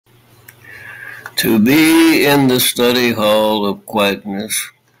To be in the study hall of quietness,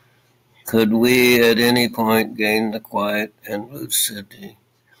 could we at any point gain the quiet and lucidity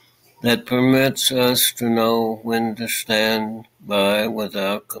that permits us to know when to stand by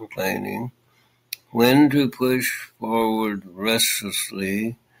without complaining, when to push forward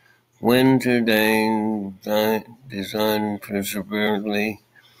restlessly, when to design perseveringly,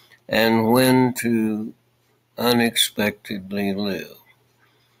 and when to unexpectedly live.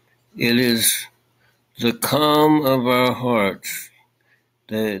 It is the calm of our hearts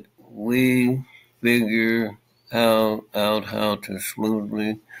that we figure out how to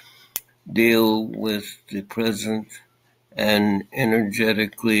smoothly deal with the present and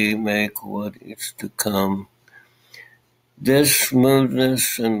energetically make what is to come. This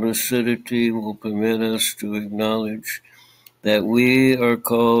smoothness and lucidity will permit us to acknowledge that we are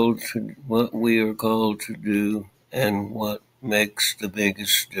called to what we are called to do and what makes the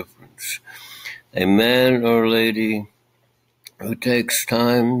biggest difference. A man or lady who takes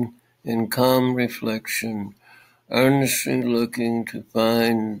time in calm reflection, earnestly looking to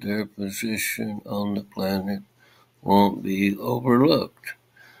find their position on the planet, won't be overlooked.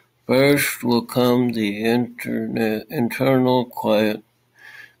 First will come the internal quiet,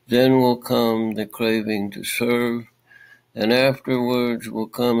 then will come the craving to serve, and afterwards will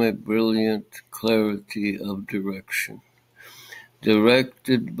come a brilliant clarity of direction.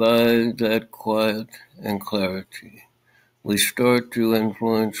 Directed by that quiet and clarity, we start to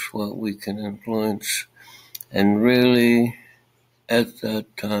influence what we can influence, and really, at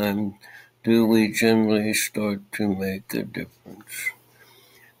that time, do we generally start to make a difference.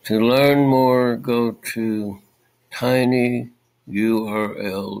 To learn more, go to tinyurl.com,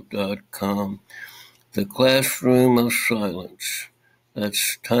 the classroom of silence.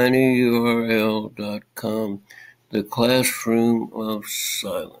 That's tinyurl.com, the classroom of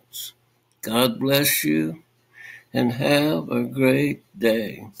silence. God bless you and have a great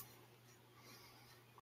day.